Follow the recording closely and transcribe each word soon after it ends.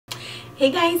Hey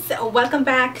guys, welcome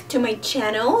back to my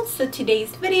channel. So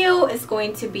today's video is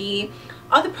going to be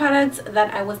all the products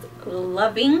that I was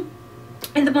loving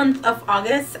in the month of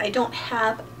August. I don't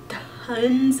have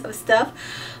tons of stuff,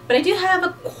 but I do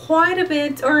have quite a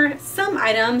bit, or some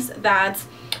items that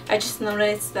I just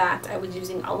noticed that I was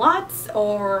using a lot,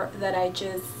 or that I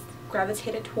just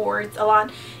gravitated towards a lot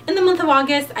in the month of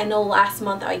August. I know last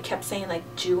month I kept saying like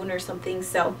June or something,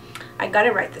 so I got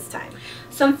it right this time.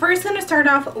 So I'm first going to start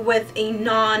off with a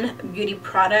non-beauty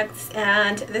product,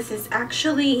 and this is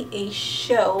actually a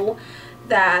show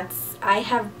that I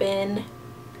have been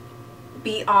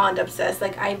beyond obsessed.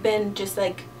 Like, I've been just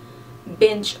like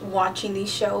binge watching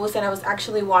these shows, and I was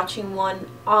actually watching one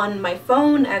on my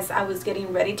phone as I was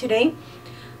getting ready today.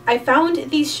 I found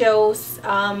these shows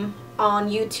on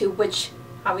YouTube, which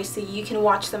obviously you can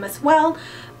watch them as well,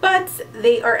 but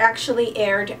they are actually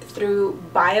aired through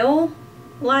Bio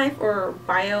Life or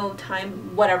Bio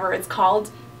Time, whatever it's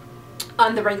called,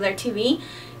 on the regular TV.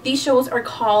 These shows are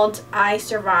called I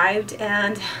Survived,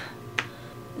 and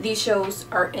these shows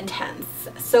are intense.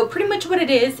 So pretty much what it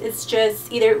is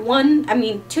just either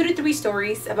 2 to 3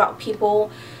 stories about people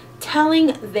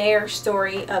telling their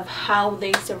story of how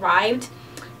they survived.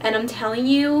 And I'm telling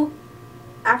you,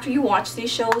 after you watch these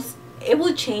shows, it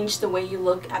will change the way you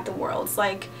look at the world. It's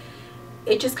like,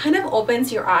 it just kind of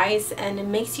opens your eyes and it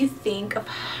makes you think of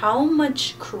how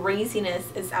much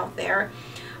craziness is out there.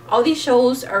 All these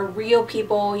shows are real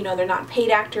people, you know, they're not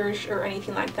paid actors or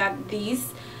anything like that.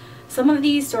 Some of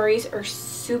these stories are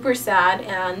super sad,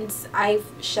 and I've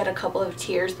shed a couple of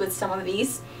tears with some of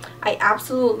these. I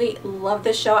absolutely love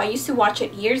this show. I used to watch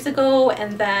it years ago,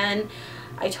 and then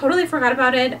I totally forgot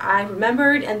about it. I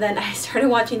remembered, and then I started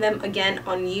watching them again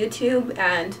on YouTube,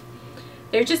 and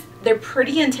they're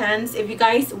pretty intense. If you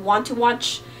guys want to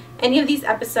watch any of these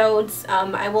episodes,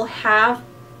 I will have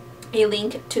a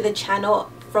link to the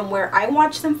channel from where I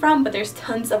watch them from, but there's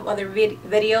tons of other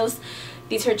videos.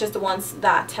 These are just the ones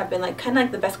that have been like kind of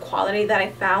like the best quality that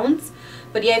I found.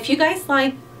 But yeah, if you guys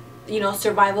like, you know,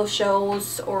 survival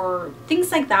shows or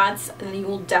things like that, then you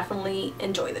will definitely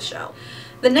enjoy the show.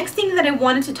 The next thing that I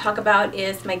wanted to talk about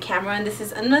is my camera, and this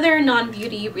is another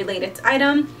non-beauty related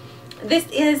item. This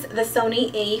is the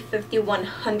Sony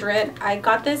a5100. I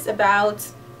got this about,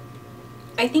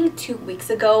 I think, 2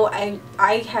 weeks ago.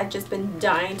 I had just been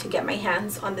dying to get my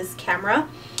hands on this camera,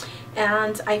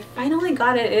 and I finally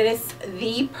got it. It is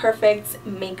the perfect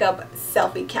makeup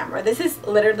selfie camera. This is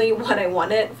literally what I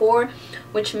wanted it for,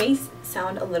 which may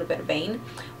sound a little bit vain,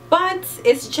 but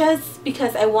it's just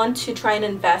because I want to try and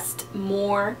invest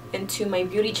more into my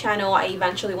beauty channel. I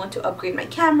eventually want to upgrade my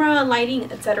camera,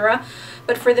 lighting, etc.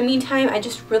 But for the meantime, I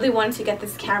just really wanted to get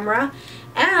this camera.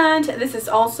 And this is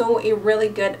also a really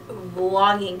good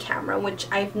vlogging camera, which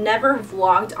I've never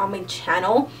vlogged on my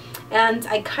channel. And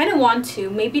I kind of want to,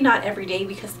 maybe not every day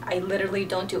because I literally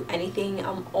don't do anything.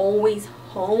 I'm always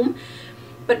home.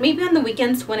 But maybe on the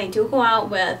weekends when I do go out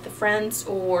with friends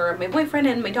or my boyfriend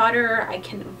and my daughter, I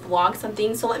can vlog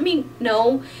something. So let me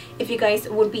know if you guys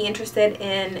would be interested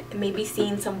in maybe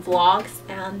seeing some vlogs,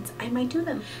 and I might do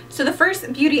them. So the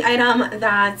first beauty item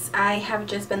that I have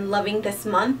just been loving this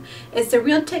month is the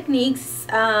Real Techniques,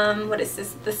 what is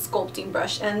this? The sculpting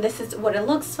brush, and this is what it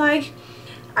looks like.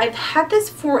 I've had this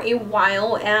for a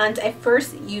while, and I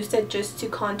first used it just to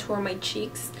contour my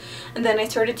cheeks, and then I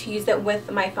started to use it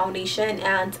with my foundation,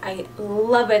 and I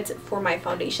love it for my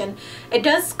foundation. It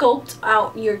does sculpt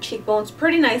out your cheekbones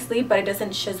pretty nicely, but it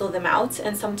doesn't chisel them out,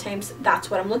 and sometimes that's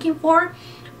what I'm looking for.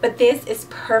 But this is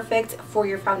perfect for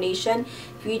your foundation.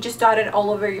 If you just dot it all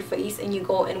over your face and you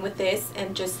go in with this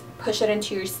and just push it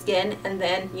into your skin, and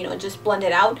then, you know, just blend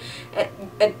it out,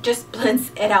 it just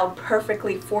blends it out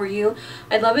perfectly for you.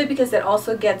 I love it because it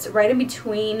also gets right in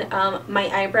between my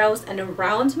eyebrows and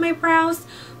around my brows,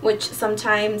 which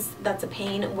sometimes that's a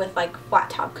pain with like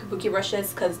flat top kabuki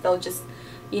brushes, because they'll just,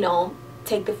 you know,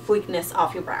 take the fleekness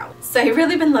off your brow. So I've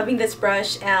really been loving this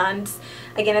brush, and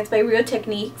again, it's by Real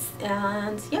Techniques,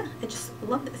 and yeah, I just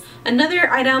love this.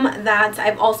 Another item that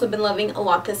I've also been loving a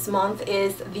lot this month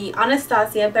is the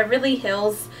Anastasia Beverly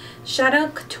Hills Shadow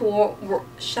Couture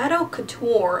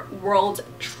World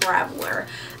Traveler.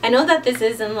 I know that this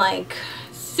isn't like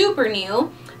super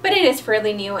new, but it is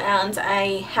fairly new, and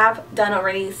I have done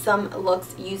already some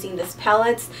looks using this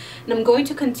palette, and I'm going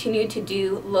to continue to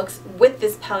do looks with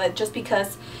this palette just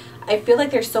because I feel like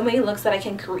there's so many looks that I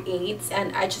can create,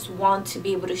 and I just want to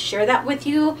be able to share that with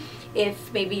you.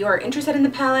 if maybe you're interested in the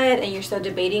palette and you're still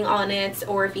debating on it,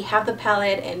 or if you have the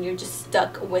palette and you're just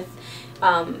stuck with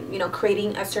you know,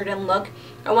 creating a certain look.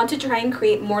 I want to try and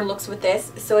create more looks with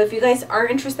this. So if you guys are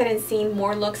interested in seeing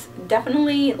more looks,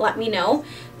 definitely let me know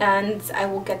and I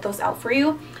will get those out for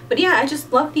you. But yeah, I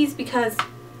just love these because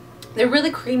they're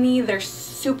really creamy, they're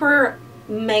super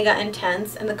mega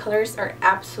intense, and the colors are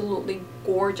absolutely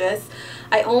gorgeous.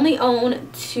 I only own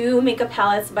 2 makeup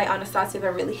palettes by Anastasia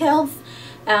Beverly Hills,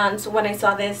 and when I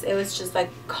saw this, it was just like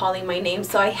calling my name,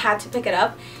 so I had to pick it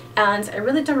up. And I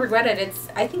really don't regret it.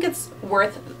 I think it's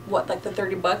worth what, like the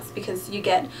 30 bucks, because you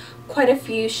get quite a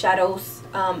few shadows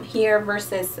here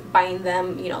versus buying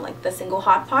them, you know, like the single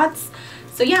hot pots.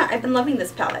 So yeah, I've been loving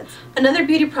this palette. Another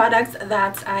beauty product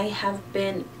that I have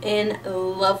been in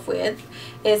love with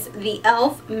is the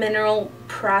e.l.f. Mineral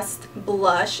Pressed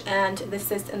Blush, and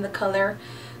this is in the color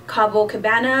Cabo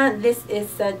Cabana. This is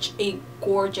such a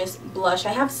gorgeous blush.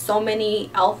 I have so many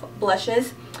e.l.f.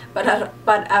 blushes, but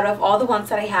out of all the ones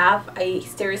that I have, I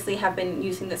seriously have been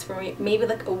using this for maybe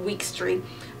like a week straight.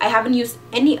 I haven't used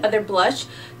any other blush.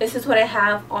 This is what I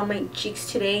have on my cheeks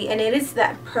today, and it is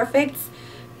that perfect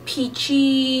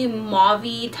peachy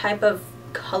mauve type of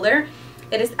color.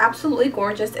 It is absolutely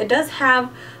gorgeous. It does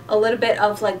have a little bit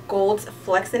of like gold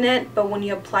flecks in it, but when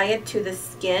you apply it to the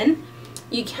skin,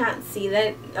 you can't see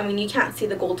that. I mean, you can't see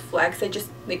the gold flecks.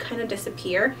 They kind of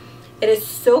disappear. It is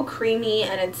so creamy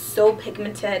and it's so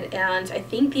pigmented, and I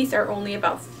think these are only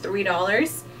about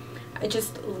 $3. I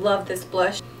just love this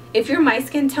blush. If you're my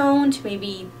skin tone to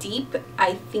maybe deep,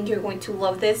 I think you're going to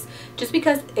love this just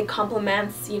because it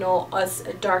complements, you know, us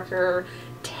darker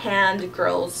tanned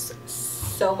girls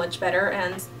so much better,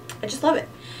 and I just love it.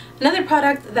 Another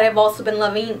product that I've also been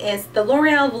loving is the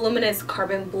L'Oreal Voluminous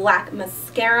Carbon Black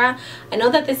Mascara. I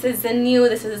know that this isn't new.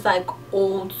 This is like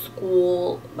old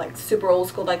school, like super old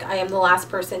school. Like I am the last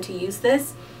person to use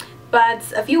this.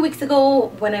 But a few weeks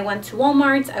ago when I went to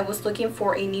Walmart, I was looking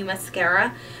for a new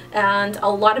mascara, and a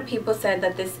lot of people said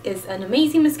that this is an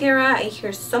amazing mascara. I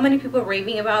hear so many people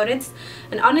raving about it,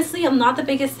 and honestly, I'm not the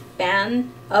biggest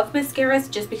fan of mascaras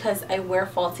just because I wear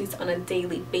falsies on a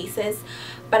daily basis,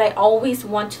 but I always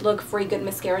want to look for a good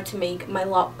mascara to make my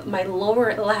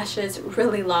lower lashes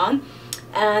really long,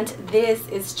 and this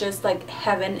is just like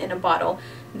heaven in a bottle.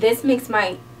 This makes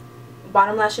my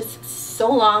bottom lashes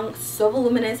so long, so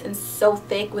voluminous, and so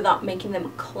thick without making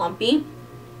them clumpy,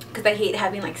 because I hate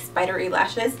having like spidery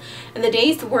lashes. And the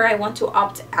days where I want to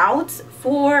opt out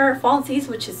for falsies,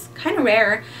 which is kind of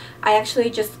rare, I actually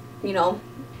just, you know,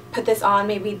 put this on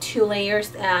maybe 2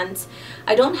 layers, and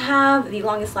I don't have the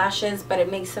longest lashes, but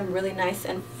it makes them really nice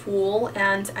and full,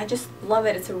 and I just love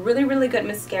it. It's a really, really good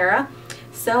mascara.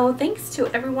 So thanks to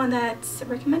everyone that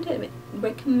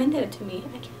recommended it to me.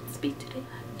 I can't speak today.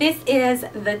 This is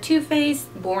the Too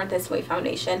Faced Born This Way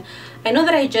foundation. I know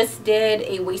that I just did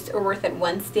a Waste or Worth It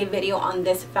Wednesday video on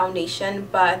this foundation,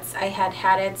 but I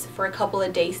had it for a couple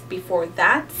of days before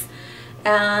that.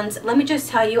 And let me just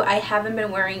tell you, I haven't been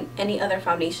wearing any other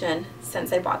foundation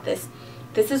since I bought this.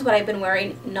 This is what I've been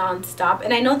wearing non-stop.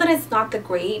 And I know that it's not the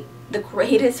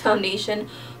greatest foundation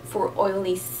for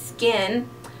oily skin,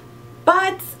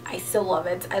 but I still love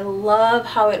it. I love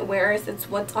how it wears. It's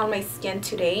what's on my skin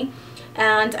today.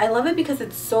 And I love it because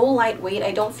it's so lightweight.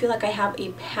 I don't feel like I have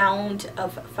a pound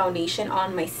of foundation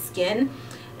on my skin,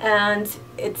 and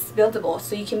it's buildable,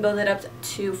 so you can build it up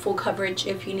to full coverage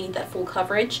if you need that full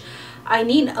coverage. I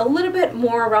need a little bit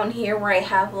more around here where I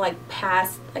have like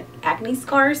past like acne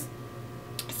scars,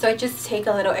 so I just take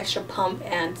a little extra pump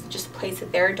and just place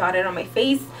it there, dot it on my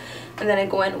face, and then I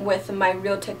go in with my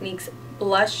Real Techniques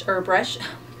blush or brush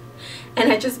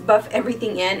and I just buff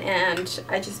everything in, and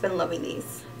I just been loving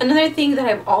these. Another thing that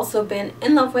I've also been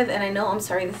in love with, and I know, I'm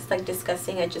sorry, this is like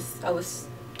disgusting, I was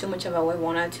too much of a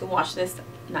wanna to watch this,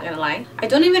 not gonna lie. I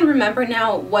don't even remember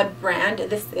now what brand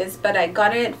this is, but I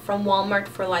got it from Walmart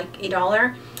for like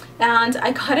 $1, and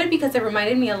I got it because it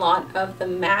reminded me a lot of the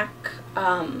MAC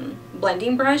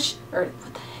blending brush, or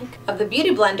what the heck, of the Beauty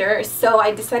Blender, so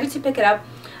I decided to pick it up.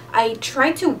 I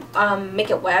tried to make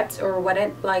it wet or wet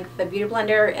it like the Beauty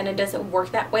Blender, and it doesn't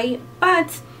work that way.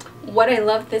 But what I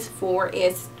love this for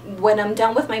is when I'm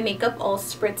done with my makeup, I'll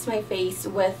spritz my face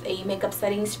with a makeup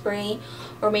setting spray,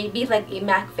 or maybe like a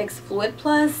MAC Fix Fluid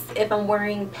Plus if I'm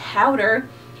wearing powder,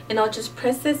 and I'll just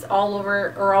press this all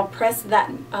over, or I'll press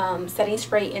that setting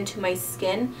spray into my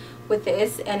skin with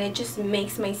this, and it just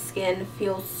makes my skin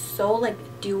feel so like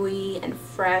dewy and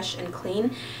fresh and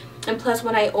clean. And plus,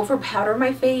 when I over powder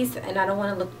my face and I don't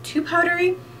want to look too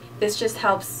powdery, This just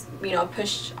helps, you know,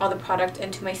 push all the product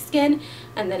into my skin,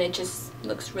 and then it just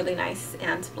looks really nice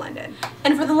and blended.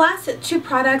 And for the last two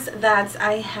products that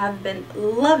I have been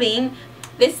loving,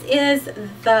 this is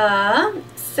the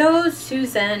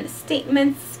Suzan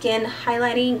Statement Skin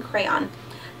Highlighting Crayon.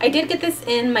 I did get this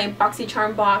in my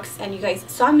BoxyCharm box, and you guys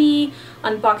saw me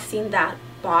unboxing that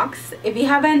box. If you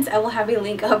haven't, I will have a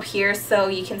link up here so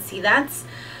you can see that.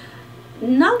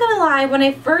 Not gonna lie, when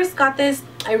I first got this,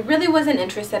 I really wasn't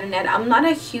interested in it. I'm not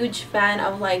a huge fan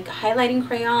of like highlighting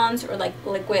crayons or like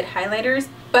liquid highlighters,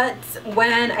 but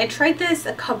when I tried this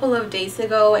a couple of days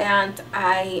ago and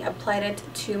I applied it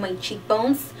to my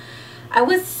cheekbones, I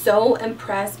was so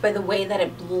impressed by the way that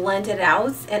it blended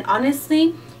out. And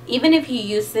honestly, even if you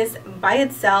use this by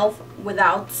itself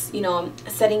without, you know,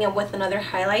 setting it with another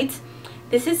highlight,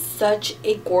 this is such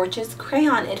a gorgeous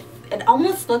crayon. It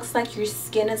almost looks like your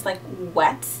skin is like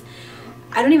wet.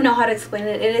 I don't even know how to explain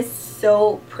it. It is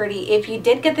so pretty. If you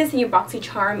did get this in your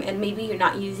BoxyCharm and maybe you're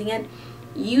not using it,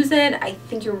 use it. I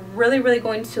think you're really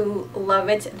going to love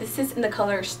it. This is in the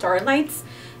color Starlights.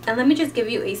 And let me just give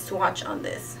you a swatch on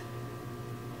this.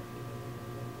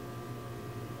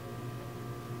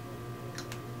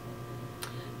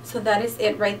 So that is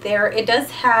it right there. It does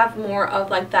have more of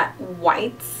like that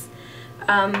white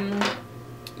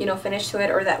you know, finish to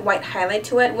it, or that white highlight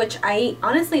to it, which I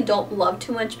honestly don't love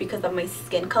too much because of my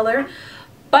skin color.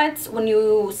 But when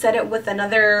you set it with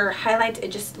another highlight,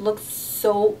 it just looks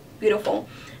so beautiful.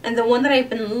 And the one that I've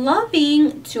been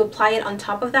loving to apply it on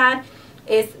top of that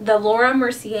is the Laura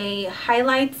Mercier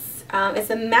Highlights. It's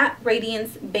a Matte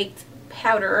Radiance Baked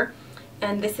Powder,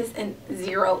 and this is in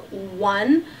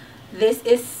 01. This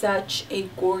is such a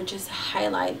gorgeous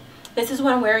highlight. This is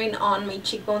what I'm wearing on my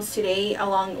cheekbones today,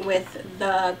 along with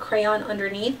the crayon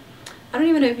underneath. I don't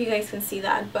even know if you guys can see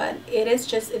that, but it is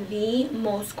just the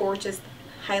most gorgeous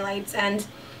highlights, and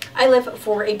I live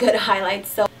for a good highlight,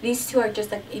 so these two are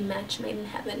just like a match made in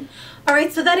heaven.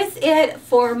 Alright, so that is it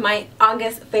for my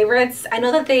August favorites. I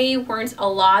know that they weren't a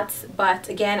lot, but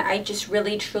again, I just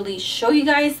really truly show you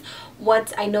guys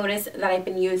what I noticed that I've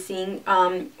been using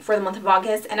for the month of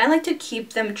August, and I like to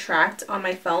keep them tracked on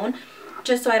my phone,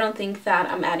 just so I don't think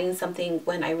that I'm adding something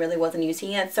when I really wasn't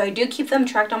using it. So I do keep them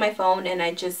tracked on my phone, and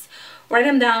I just write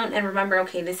them down and remember,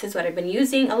 okay, this is what I've been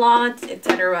using a lot,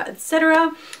 etc,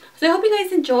 etc. So I hope you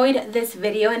guys enjoyed this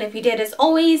video, and if you did, as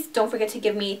always, don't forget to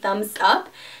give me a thumbs up.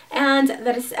 And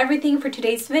that is everything for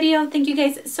today's video. Thank you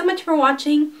guys so much for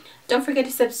watching. Don't forget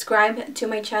to subscribe to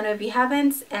my channel if you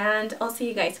haven't, and I'll see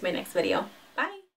you guys in my next video.